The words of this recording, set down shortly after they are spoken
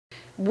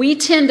we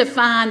tend to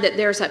find that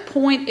there's a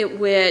point at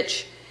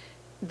which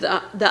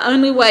the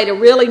only way to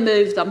really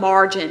move the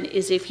margin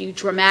is if you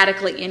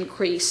dramatically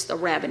increase the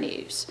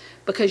revenues,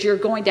 because you're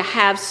going to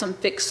have some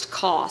fixed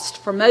cost.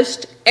 For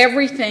most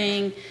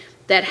everything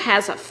that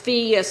has a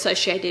fee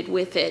associated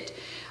with it,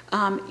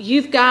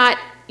 you've got,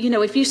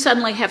 if you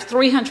suddenly have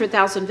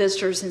 300,000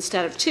 visitors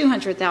instead of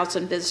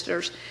 200,000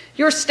 visitors,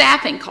 your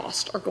staffing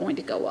costs are going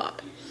to go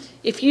up.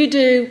 If you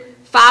do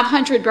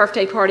 500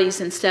 birthday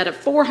parties instead of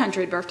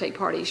 400 birthday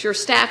parties, your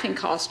staffing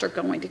costs are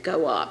going to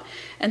go up.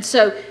 And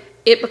so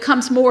it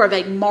becomes more of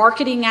a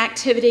marketing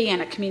activity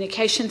and a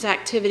communications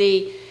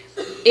activity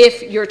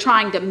if you're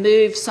trying to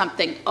move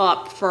something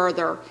up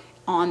further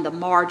on the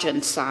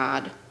margin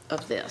side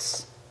of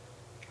this.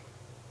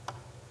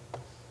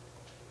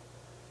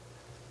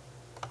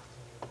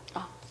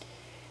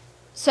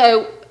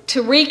 So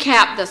to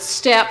recap the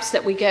steps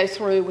that we go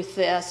through with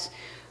this,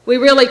 we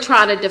really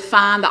try to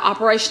define the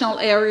operational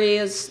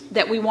areas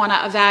that we want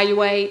to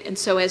evaluate. And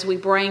so as we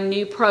bring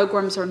new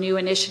programs or new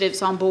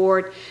initiatives on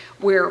board,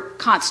 we're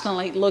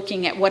constantly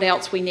looking at what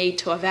else we need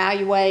to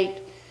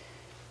evaluate.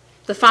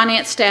 The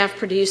finance staff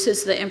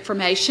produces the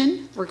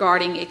information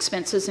regarding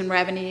expenses and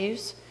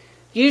revenues.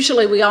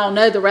 Usually we all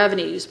know the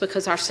revenues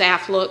because our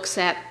staff looks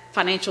at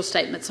financial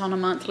statements on a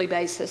monthly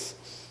basis.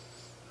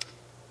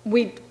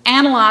 We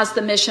analyze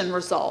the mission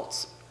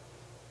results.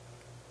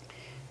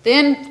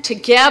 Then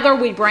together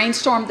we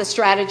brainstorm the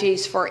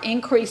strategies for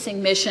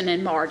increasing mission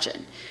and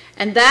margin.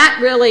 And that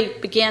really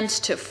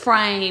begins to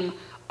frame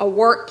a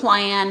work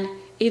plan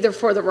either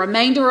for the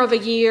remainder of a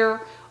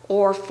year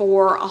or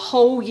for a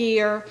whole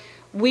year.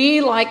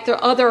 We, like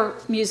the other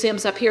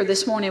museums up here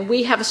this morning,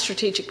 we have a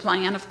strategic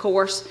plan, of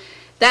course.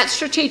 That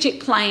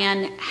strategic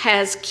plan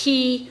has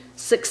key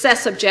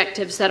success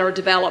objectives that are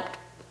developed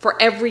for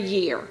every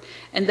year.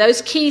 And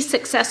those key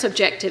success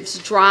objectives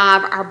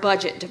drive our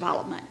budget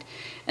development.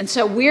 And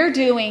so we're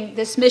doing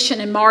this mission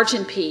and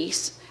margin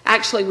piece.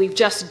 Actually, we've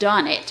just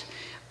done it.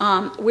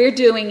 We're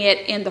doing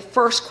it in the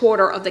first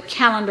quarter of the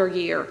calendar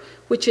year,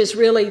 which is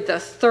really the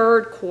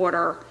third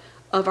quarter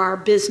of our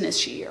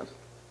business year.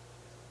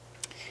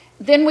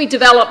 Then we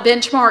develop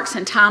benchmarks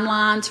and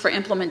timelines for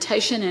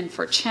implementation and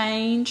for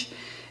change.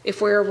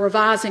 If we're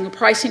revising a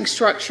pricing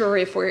structure,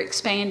 if we're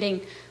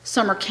expanding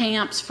summer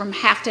camps from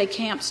half-day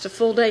camps to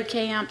full-day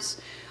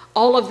camps,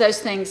 all of those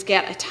things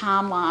get a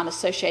timeline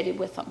associated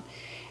with them.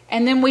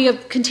 And then we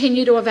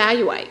continue to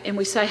evaluate, and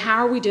we say,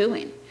 how are we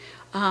doing?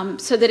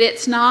 So that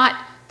it's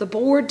not the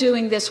board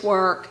doing this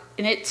work,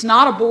 and it's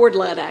not a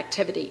board-led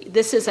activity.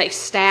 This is a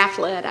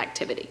staff-led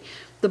activity.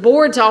 The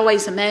board's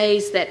always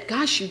amazed that,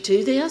 gosh, you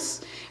do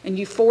this, and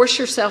you force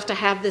yourself to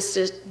have this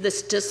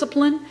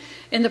discipline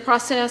in the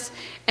process,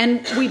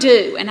 and we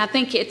do. And I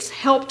think it's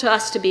helped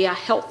us to be a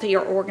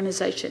healthier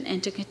organization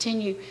and to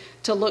continue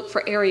to look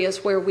for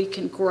areas where we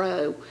can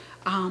grow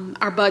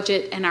our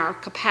budget and our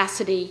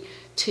capacity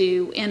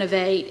to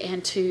innovate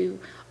and to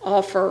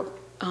offer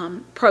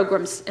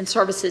programs and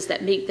services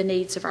that meet the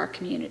needs of our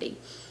community.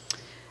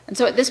 And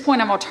so at this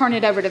point, I'm going to turn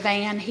it over to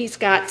Van. He's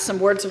got some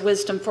words of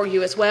wisdom for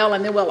you as well,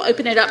 and then we'll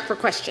open it up for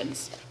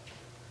questions.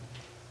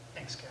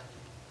 Thanks, Carol.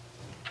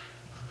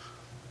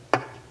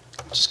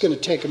 I'm just going to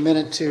take a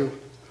minute to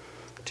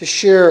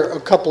share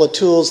a couple of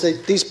tools.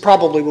 These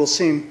probably will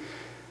seem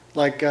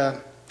like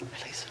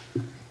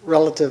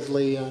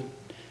relatively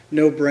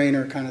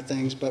no-brainer kind of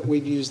things, but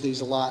we've used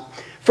these a lot.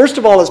 First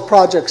of all is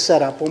project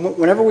setup.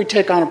 Whenever we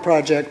take on a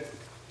project,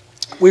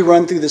 we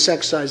run through this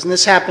exercise, and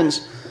this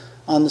happens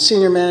on the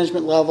senior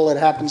management level, it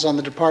happens on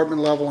the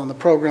department level, on the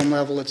program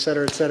level, et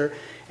cetera, et cetera.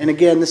 And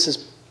again, this is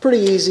pretty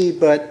easy,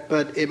 but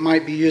it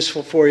might be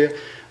useful for you.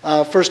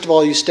 First of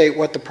all, you state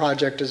what the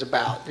project is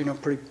about.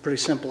 Pretty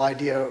simple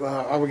idea.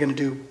 Are we going to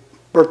do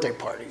birthday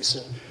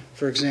parties,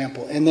 for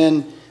example? And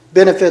then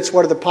benefits,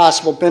 what are the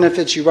possible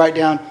benefits? You write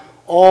down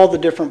all the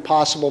different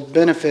possible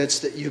benefits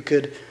that you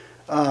could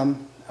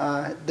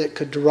that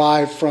could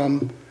derive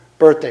from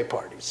birthday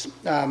parties.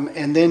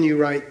 And then you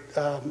write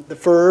the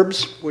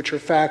verbs, which are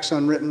facts,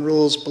 unwritten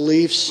rules,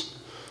 beliefs.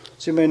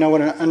 Does anybody know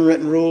what an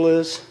unwritten rule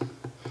is?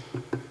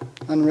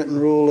 Unwritten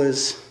rule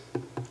is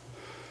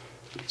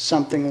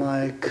something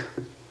like,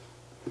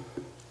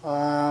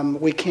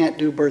 we can't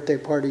do birthday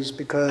parties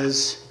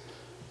because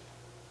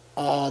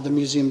the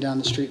museum down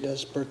the street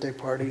does birthday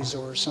parties,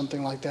 or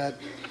something like that.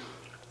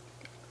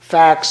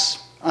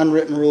 Facts,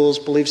 unwritten rules,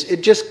 beliefs.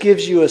 It just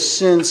gives you a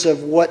sense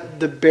of what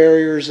the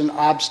barriers and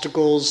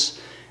obstacles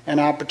and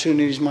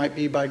opportunities might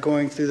be by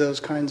going through those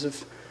kinds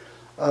of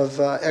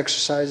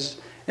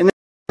exercises. And then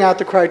figuring out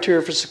the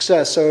criteria for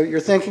success. So you're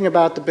thinking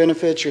about the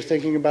benefits, you're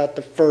thinking about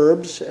the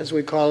verbs, as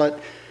we call it,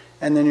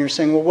 and then you're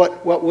saying, well,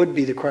 what would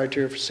be the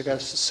criteria for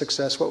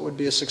success? What would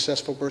be a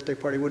successful birthday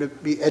party? Would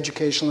it be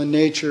educational in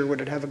nature? Would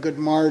it have a good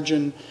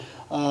margin?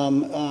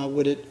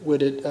 Would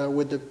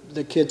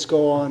the kids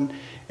go on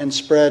and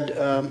spread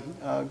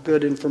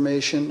good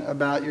information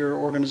about your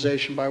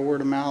organization by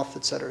word of mouth,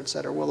 et cetera, et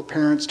cetera? Will the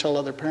parents tell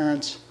other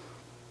parents?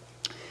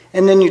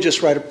 And then you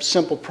just write a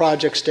simple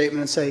project statement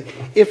and say,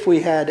 if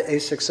we had a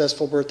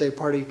successful birthday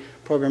party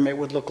program, it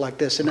would look like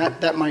this. And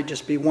that might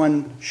just be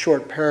one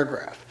short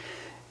paragraph.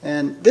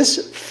 And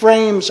this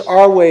frames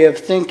our way of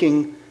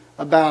thinking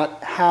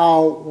about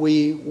how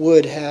we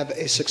would have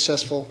a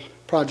successful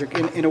project.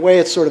 In a way,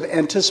 it's sort of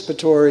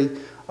anticipatory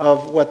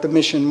of what the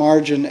mission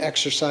margin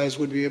exercise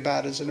would be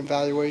about as an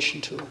evaluation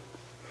tool.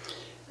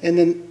 And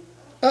then,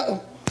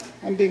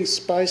 I'm being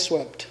spy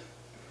swept.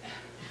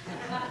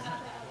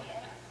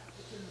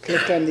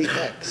 Click on the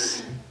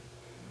X.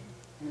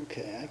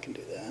 Okay, I can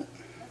do that.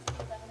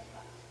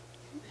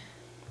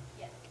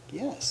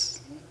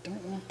 Yes, I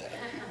don't want that.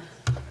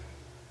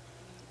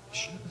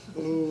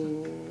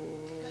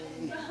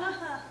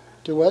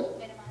 Do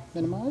what?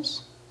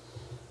 Minimize?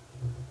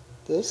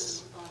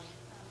 This?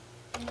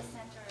 In the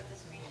center of the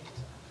screen.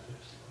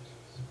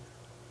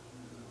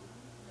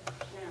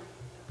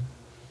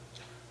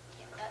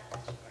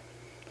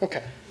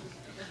 Okay.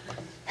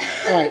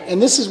 All right,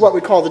 and this is what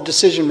we call the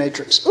decision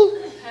matrix. Ooh.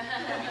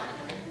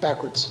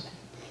 Backwards.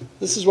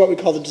 This is what we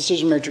call the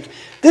decision matrix.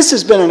 This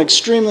has been an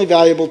extremely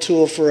valuable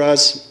tool for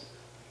us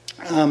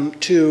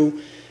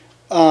to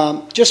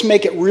just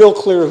make it real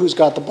clear who's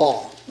got the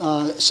ball,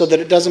 so that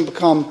it doesn't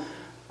become,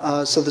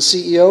 so the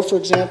CEO, for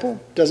example,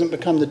 doesn't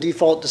become the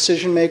default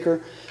decision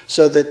maker,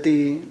 so that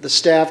the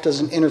staff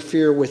doesn't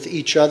interfere with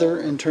each other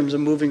in terms of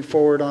moving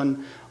forward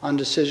on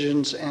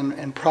decisions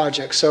and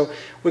projects. So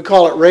we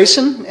call it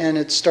RACIN, and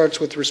it starts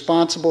with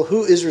responsible.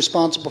 Who is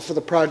responsible for the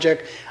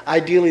project?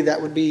 Ideally,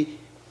 that would be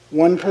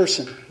one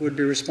person would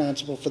be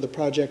responsible for the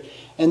project,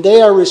 and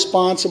they are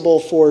responsible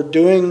for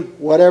doing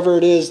whatever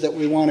it is that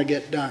we want to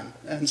get done.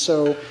 And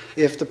so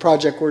if the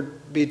project were to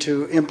be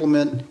to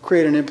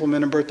create and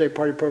implement a birthday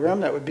party program,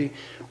 that would be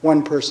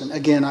one person.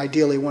 Again,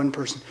 ideally one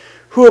person.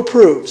 Who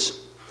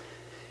approves?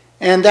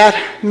 And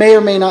that may or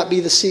may not be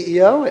the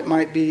CEO. It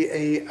might be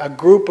a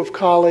group of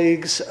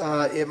colleagues.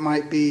 It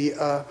might be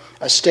a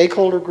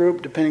stakeholder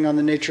group, depending on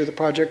the nature of the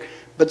project.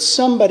 But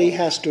somebody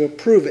has to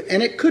approve it.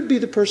 And it could be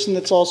the person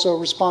that's also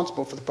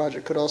responsible for the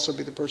project. It could also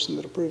be the person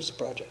that approves the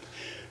project.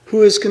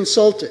 Who is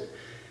consulted?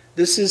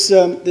 This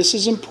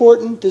is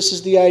important. This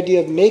is the idea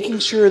of making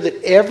sure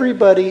that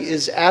everybody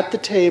is at the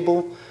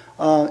table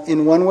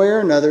in one way or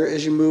another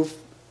as you move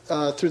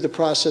through the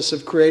process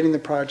of creating the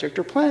project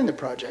or planning the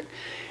project.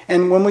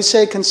 And when we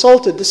say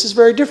consulted, this is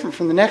very different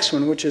from the next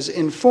one, which is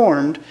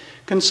informed.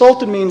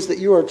 Consulted means that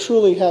you are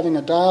truly having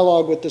a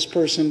dialogue with this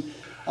person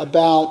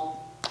about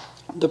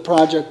the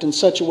project in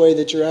such a way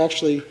that you're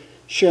actually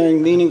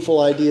sharing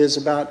meaningful ideas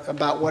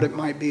about what it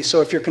might be.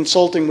 So if you're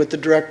consulting with the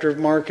director of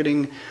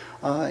marketing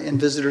and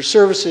visitor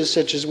services,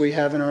 such as we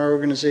have in our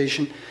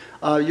organization,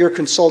 you're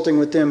consulting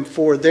with them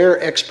for their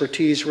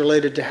expertise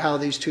related to how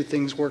these two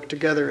things work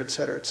together, et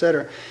cetera, et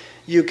cetera.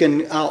 You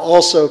can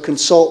also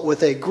consult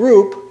with a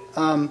group,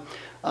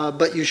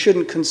 but you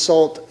shouldn't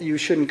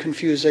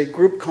confuse a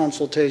group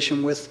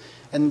consultation with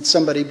and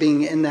somebody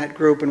being in that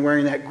group and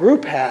wearing that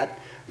group hat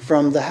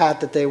from the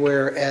hat that they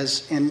wear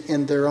as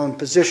in their own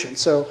position.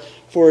 So,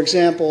 for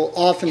example,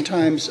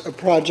 oftentimes a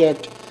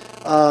project,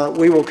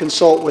 we will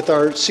consult with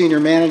our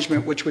senior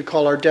management, which we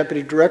call our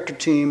deputy director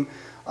team,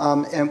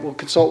 and we'll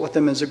consult with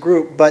them as a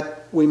group,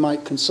 but we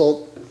might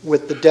consult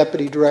with the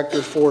deputy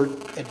director for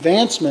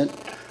advancement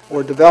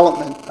or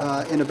development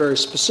in a very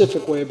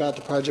specific way about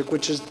the project,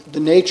 which is the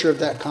nature of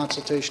that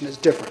consultation is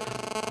different.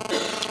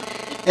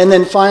 And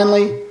then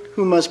finally,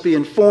 who must be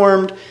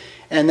informed?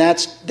 And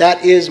that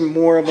is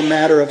more of a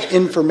matter of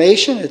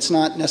information. It's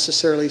not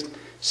necessarily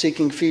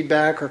seeking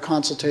feedback or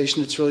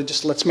consultation. It's really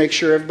just let's make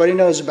sure everybody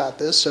knows about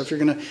this. So if you're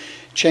going to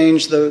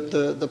change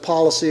the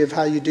policy of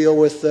how you deal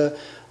with the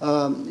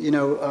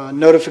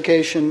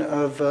notification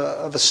of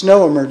a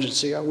snow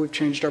emergency. We've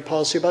changed our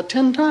policy about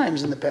 10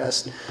 times in the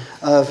past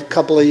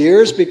couple of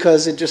years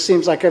because it just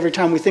seems like every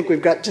time we think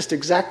we've got just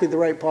exactly the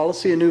right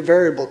policy, a new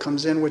variable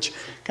comes in, which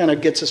kind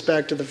of gets us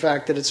back to the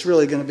fact that it's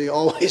really going to be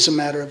always a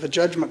matter of a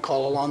judgment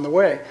call along the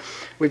way.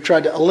 We've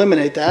tried to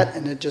eliminate that,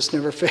 and it just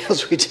never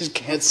fails. We just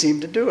can't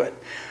seem to do it.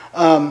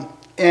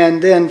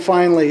 And then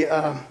finally,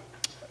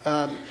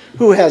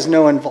 who has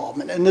no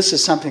involvement? And this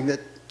is something that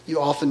you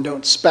often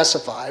don't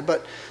specify,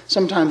 but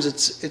sometimes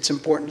it's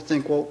important to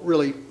think, well,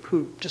 really,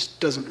 who just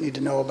doesn't need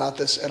to know about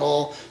this at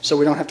all, so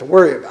we don't have to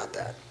worry about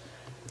that.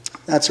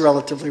 That's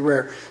relatively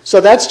rare.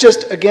 So that's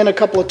just, again, a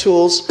couple of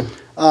tools,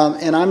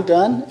 and I'm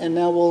done, and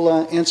now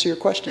we'll answer your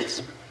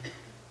questions.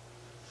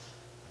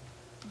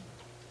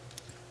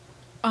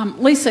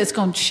 Lisë is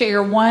going to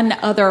share one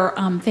other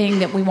thing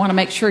that we want to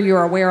make sure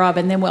you're aware of,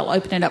 and then we'll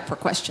open it up for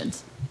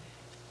questions.